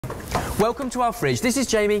Welcome to our fridge. This is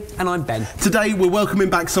Jamie and I'm Ben. Today we're welcoming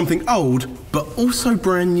back something old, but also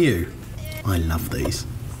brand new. I love these.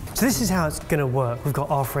 So this is how it's going to work. We've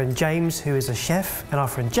got our friend James, who is a chef, and our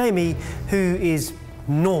friend Jamie, who is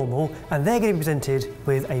normal, and they're going to be presented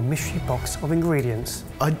with a mystery box of ingredients.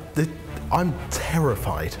 I'm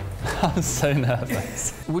terrified. I'm so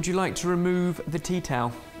nervous. Would you like to remove the tea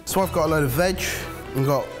towel? So I've got a load of veg, I've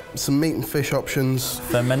got some meat and fish options.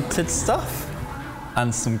 Fermented stuff,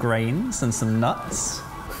 and some grains, and some nuts.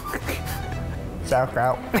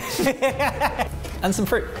 Sauerkraut. And some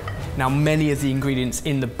fruit. Now, many of the ingredients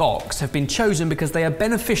in the box have been chosen because they are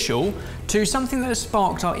beneficial to something that has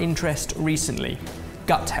sparked our interest recently,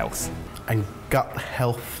 gut health. And gut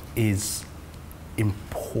health is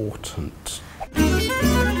important.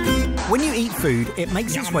 When you eat food, it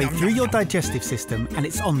makes its way through your digestive system, and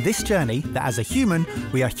it's on this journey that as a human,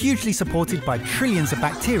 we are hugely supported by trillions of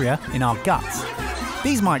bacteria in our guts.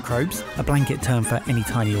 These microbes, a blanket term for any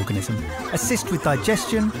tiny organism, assist with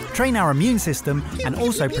digestion, train our immune system, and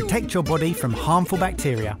also protect your body from harmful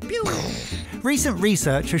bacteria. Recent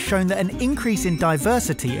research has shown that an increase in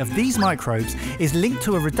diversity of these microbes is linked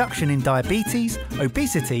to a reduction in diabetes,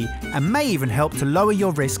 obesity, and may even help to lower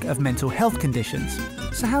your risk of mental health conditions.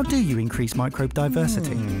 So how do you increase microbe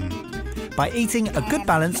diversity? By eating a good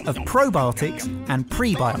balance of probiotics and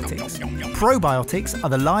prebiotics. Probiotics are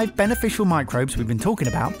the live beneficial microbes we've been talking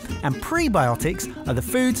about, and prebiotics are the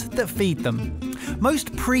foods that feed them.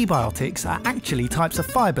 Most prebiotics are actually types of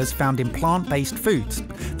fibres found in plant-based foods.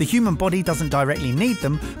 The human body doesn't directly need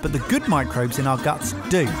them, but the good microbes in our guts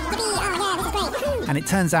do. And it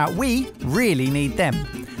turns out we really need them.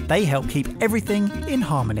 They help keep everything in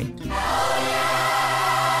harmony.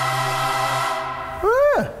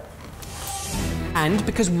 And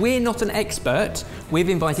because we're not an expert, we've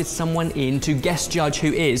invited someone in to guest judge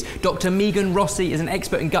who is. Dr. Megan Rossi is an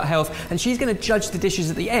expert in gut health, and she's going to judge the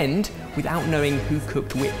dishes at the end without knowing who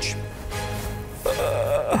cooked which.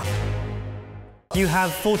 You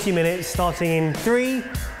have 40 minutes starting in 3,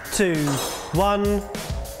 2, 1,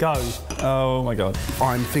 go. Oh my God.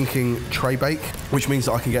 I'm thinking tray bake, which means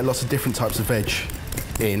that I can get lots of different types of veg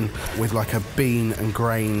in, with like a bean and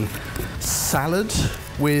grain salad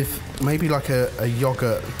with maybe like a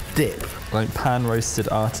yoghurt dip. Like pan-roasted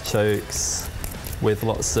artichokes with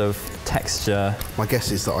lots of texture. My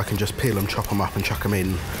guess is that I can just peel them, chop them up and chuck them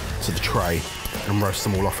in to the tray and roast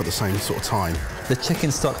them all off at the same sort of time. The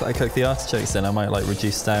chicken stock that I cook the artichokes in, I might like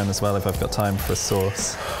reduce down as well if I've got time for a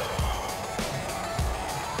sauce.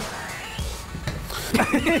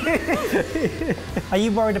 Are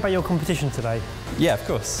you worried about your competition today? Yeah, of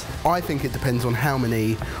course. I think it depends on how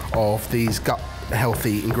many of these gut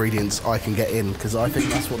healthy ingredients I can get in, because I think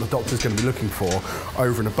that's what the doctor's going to be looking for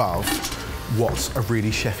over and above what's a really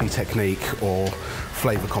chefy technique or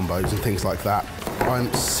flavour combos and things like that.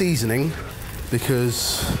 I'm seasoning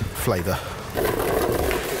because flavour.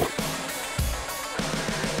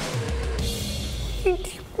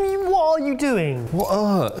 What are you doing?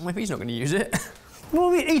 Well, if he's not going to use it. Well,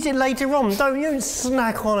 we eat it later on. You don't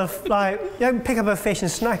snack on you don't pick up a fish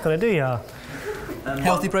and snack on it, do you?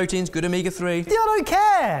 Healthy proteins, good omega-3. Yeah, I don't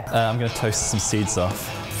care. I'm going to toast some seeds off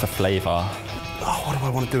for flavour. Oh, what do I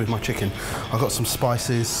want to do with my chicken? I've got some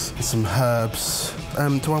spices, some herbs.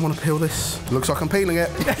 Do I want to peel this? Looks like I'm peeling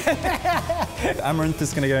it. Amaranth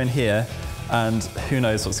is going to go in here, and who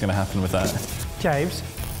knows what's going to happen with that. James?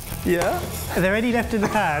 Yeah? Are there any left in the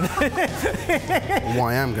pan? What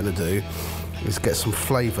I am going to do is get some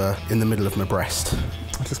flavour in the middle of my breast.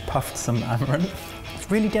 I just puffed some amaranth.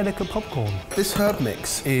 It's really delicate popcorn. This herb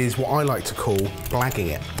mix is what I like to call blagging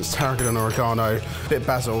it. It's tarragon and oregano, a bit of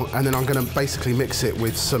basil, and then I'm going to basically mix it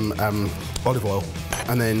with some olive oil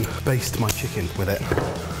and then baste my chicken with it.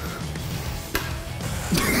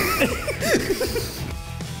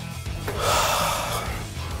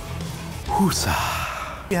 Woosa.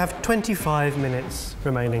 You have 25 minutes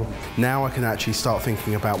remaining. Now I can actually start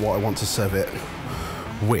thinking about what I want to serve it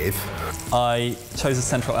with. I chose a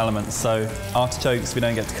central element, so artichokes we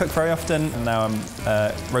don't get to cook very often, and now I'm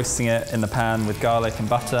roasting it in the pan with garlic and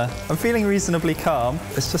butter. I'm feeling reasonably calm.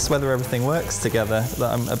 It's just whether everything works together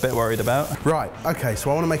that I'm a bit worried about. Right, okay,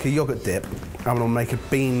 so I want to make a yoghurt dip. I want to make a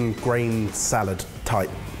bean grain salad type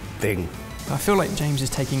thing. I feel like James is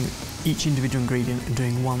taking each individual ingredient and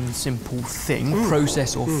doing one simple thing,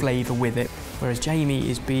 process or flavour with it, whereas Jamie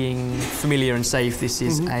is being familiar and safe. This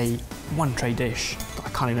is a one-tray dish that I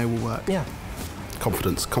kind of know will work. Yeah.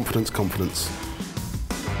 Confidence, confidence, confidence.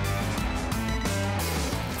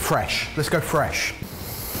 Fresh. Let's go fresh.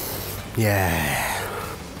 Yeah.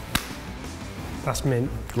 That's mint.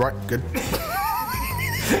 Right, good.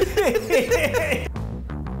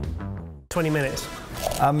 20 minutes.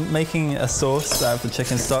 I'm making a sauce out of the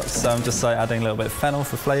chicken stock, so I'm just like adding a little bit of fennel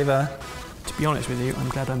for flavour. To be honest with you, I'm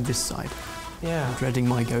glad I'm this side. Yeah. I'm dreading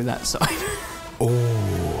my go that side.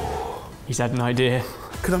 Oh. He's had an idea.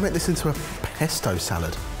 Could I make this into a pesto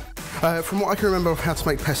salad? From what I can remember of how to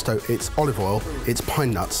make pesto, it's olive oil, it's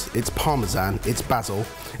pine nuts, it's parmesan, it's basil,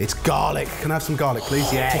 it's garlic. Can I have some garlic,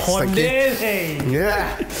 please? Yes, thank you.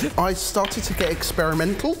 Yeah. I started to get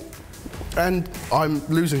experimental, and I'm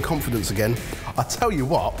losing confidence again. I tell you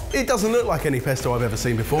what, it doesn't look like any pesto I've ever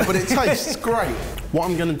seen before, but it tastes great. What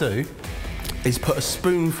I'm going to do is put a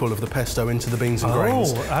spoonful of the pesto into the beans and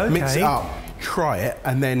grains, mix it up, try it,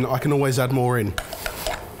 and then I can always add more in.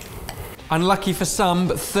 Unlucky for some,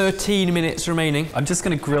 but 13 minutes remaining. I'm just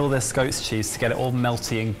going to grill this goat's cheese to get it all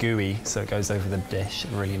melty and gooey so it goes over the dish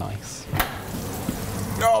really nice.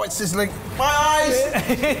 Oh, it's sizzling. My eyes!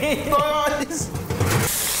 My eyes!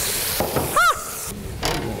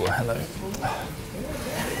 Oh, hello.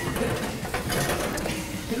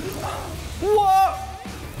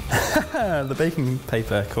 What? The baking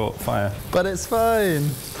paper caught fire, but it's fine.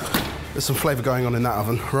 There's some flavour going on in that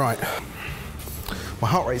oven. Right. My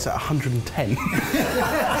heart rate's at 110.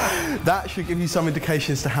 That should give you some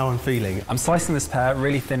indication as to how I'm feeling. I'm slicing this pear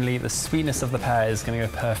really thinly. The sweetness of the pear is going to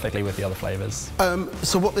go perfectly with the other flavours.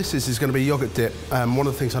 So what this is going to be yoghurt dip. One of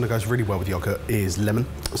the things I know goes really well with yoghurt is lemon.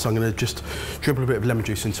 So I'm going to just dribble a bit of lemon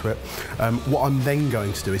juice into it. What I'm then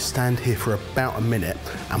going to do is stand here for about a minute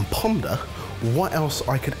and ponder what else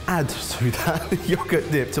I could add to that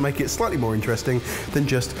yoghurt dip to make it slightly more interesting than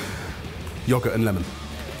just yoghurt and lemon.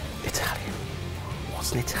 Italian.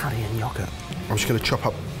 What's an Italian yoghurt? I'm just going to chop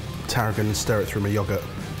up tarragon and stir it through my yoghurt.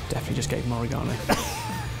 Definitely just gave him oregano.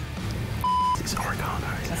 It's oregano.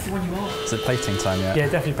 That's the one you want. Is it plating time yet? Yeah,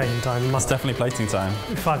 definitely plating time. It's definitely plating time.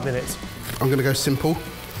 5 minutes. I'm going to go simple,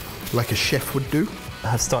 like a chef would do. I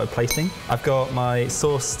have started plating. I've got my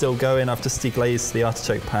sauce still going. I've just deglazed the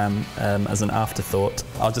artichoke pan as an afterthought.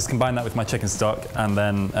 I'll just combine that with my chicken stock and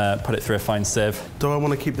then put it through a fine sieve. Do I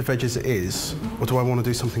want to keep the veg as it is, or do I want to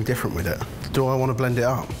do something different with it? Do I want to blend it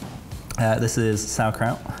up? This is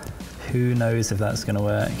sauerkraut. Who knows if that's going to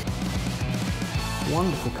work?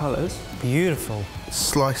 Wonderful colours. Beautiful.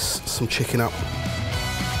 Slice some chicken up.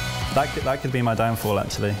 That could be my downfall,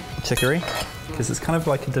 actually. Chicory, because it's kind of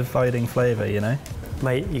like a dividing flavour, you know?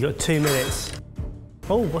 Mate, you got 2 minutes.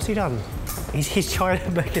 Oh, what's he done? He's trying to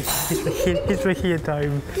make it. He's making a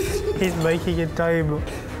dome. He's making a dome.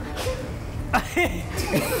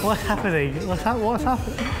 What's happening? What's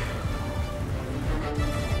happening?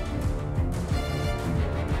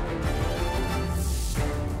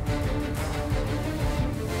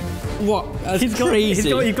 What? That's crazy.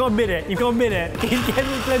 You've got a minute. You've got a minute. He's getting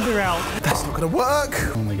the blender out. That's not going to work.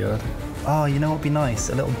 Oh my god. Oh, you know what'd be nice?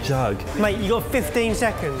 A little jug. Mate, you got 15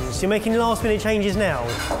 seconds. You're making last minute changes now.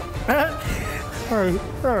 Okay.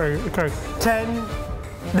 10,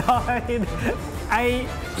 9, 8,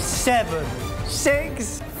 7,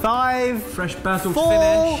 6, 5, Fresh basil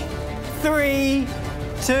 4, finish. 3,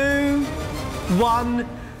 2, 1.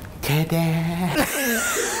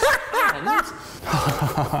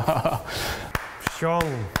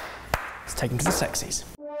 Strong. Let's take him to the sexies.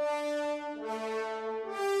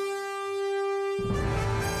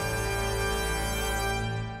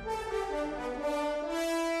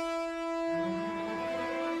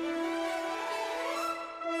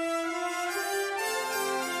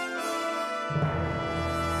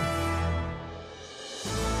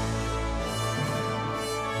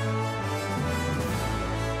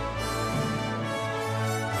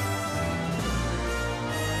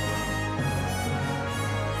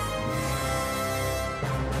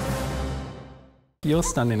 You're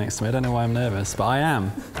standing next to me. I don't know why I'm nervous, but I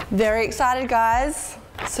am. Very excited, guys.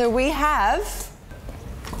 So we have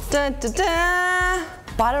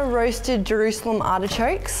butter roasted Jerusalem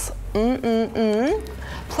artichokes.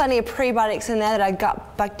 Plenty of prebiotics in there that our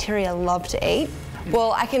gut bacteria love to eat.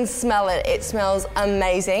 Well, I can smell it. It smells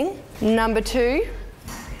amazing. Number 2.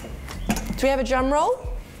 Do we have a drum roll?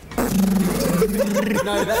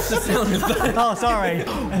 No, that's the sound of that. Oh, sorry.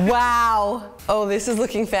 Wow. Oh, this is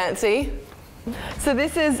looking fancy. So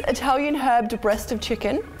this is Italian herbed breast of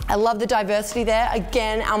chicken. I love the diversity there.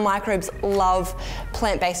 Again, our microbes love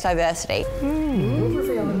plant-based diversity.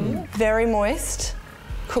 Very moist,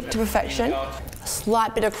 cooked to perfection. A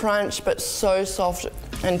slight bit of crunch, but so soft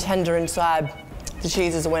and tender inside. The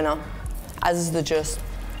cheese is a winner, as is the juice.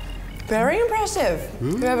 Very impressive.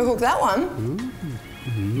 Whoever cooked that one.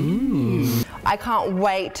 I can't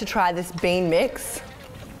wait to try this bean mix.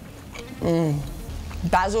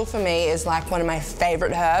 Basil for me is like one of my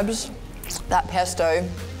favorite herbs. That pesto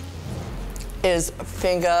is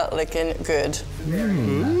finger-licking good.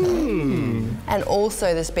 And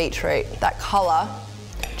also this beetroot, that colour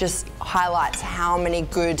just highlights how many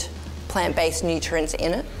good plant-based nutrients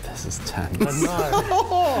in it. This is tense.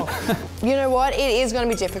 You know what? It is going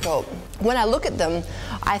to be difficult. When I look at them,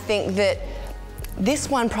 I think that this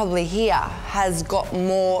one probably here has got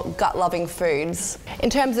more gut-loving foods. In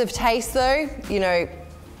terms of taste though, you know,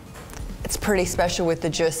 it's pretty special with the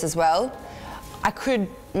juice as well. I could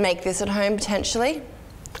make this at home potentially.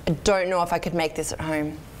 I don't know if I could make this at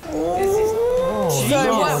home. So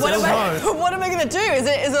what am I going to do? Is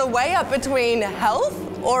it a way up between health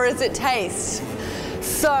or is it taste?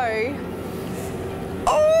 So,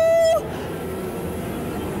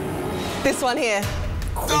 this one here.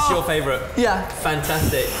 It's your favourite? Yeah.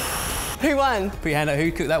 Fantastic. Who won? Put your hand up,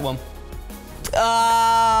 who cooked that one?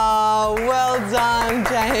 Oh, well done,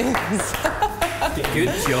 James.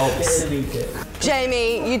 Good jobs.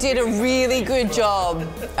 Jamie, you did a really good job.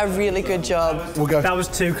 A really good job. We'll go. That was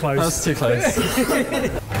too close. That was too close.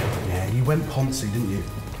 Yeah, you went Ponzi, didn't you?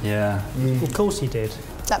 Yeah. Of course you did.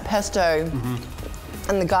 That pesto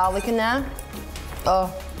and the garlic in there.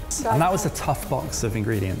 Oh. And that was a tough box of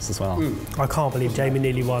ingredients as well. I can't believe Jamie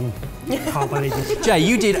nearly won. Can't believe it. Jay,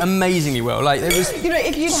 you did amazingly well. Like, it was You know,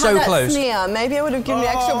 if you'd so had that close. smear, maybe I would have given you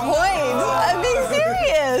extra points. I'm being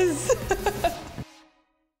serious.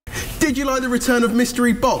 Did you like the return of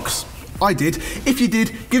Mystery Box? I did. If you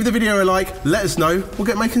did, give the video a like, let us know. We'll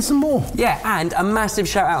get making some more. Yeah, and a massive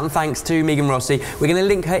shout out and thanks to Megan Rossi. We're going to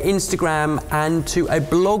link her Instagram and to a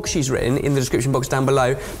blog she's written in the description box down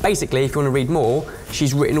below. Basically, if you want to read more,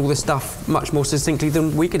 she's written all this stuff much more succinctly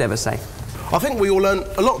than we could ever say. I think we all learned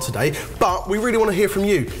a lot today, but we really want to hear from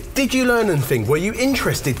you. Did you learn anything? Were you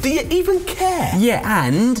interested? Do you even care? Yeah,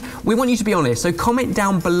 and we want you to be honest, so comment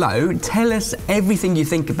down below, tell us everything you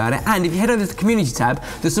think about it, and if you head over to the community tab,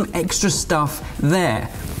 there's some extra stuff there.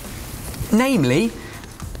 Namely,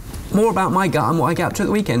 more about my gut and what I get up to at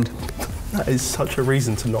the weekend. That is such a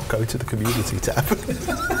reason to not go to the community tab.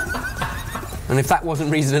 And if that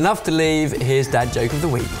wasn't reason enough to leave, here's Dad Joke of the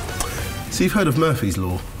Week. So you've heard of Murphy's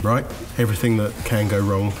Law, right? Everything that can go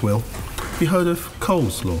wrong will. Have you heard of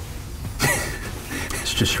Cole's Law?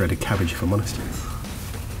 It's just shredded cabbage, if I'm honest.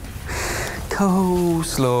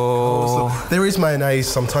 Coleslaw. There is mayonnaise,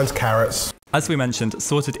 sometimes carrots. As we mentioned,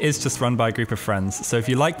 Sorted is just run by a group of friends, so if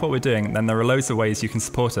you like what we're doing, then there are loads of ways you can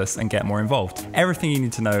support us and get more involved. Everything you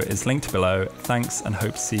need to know is linked below. Thanks, and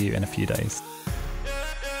hope to see you in a few days.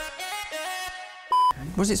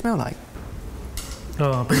 What does it smell like?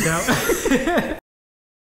 Oh, bring it out.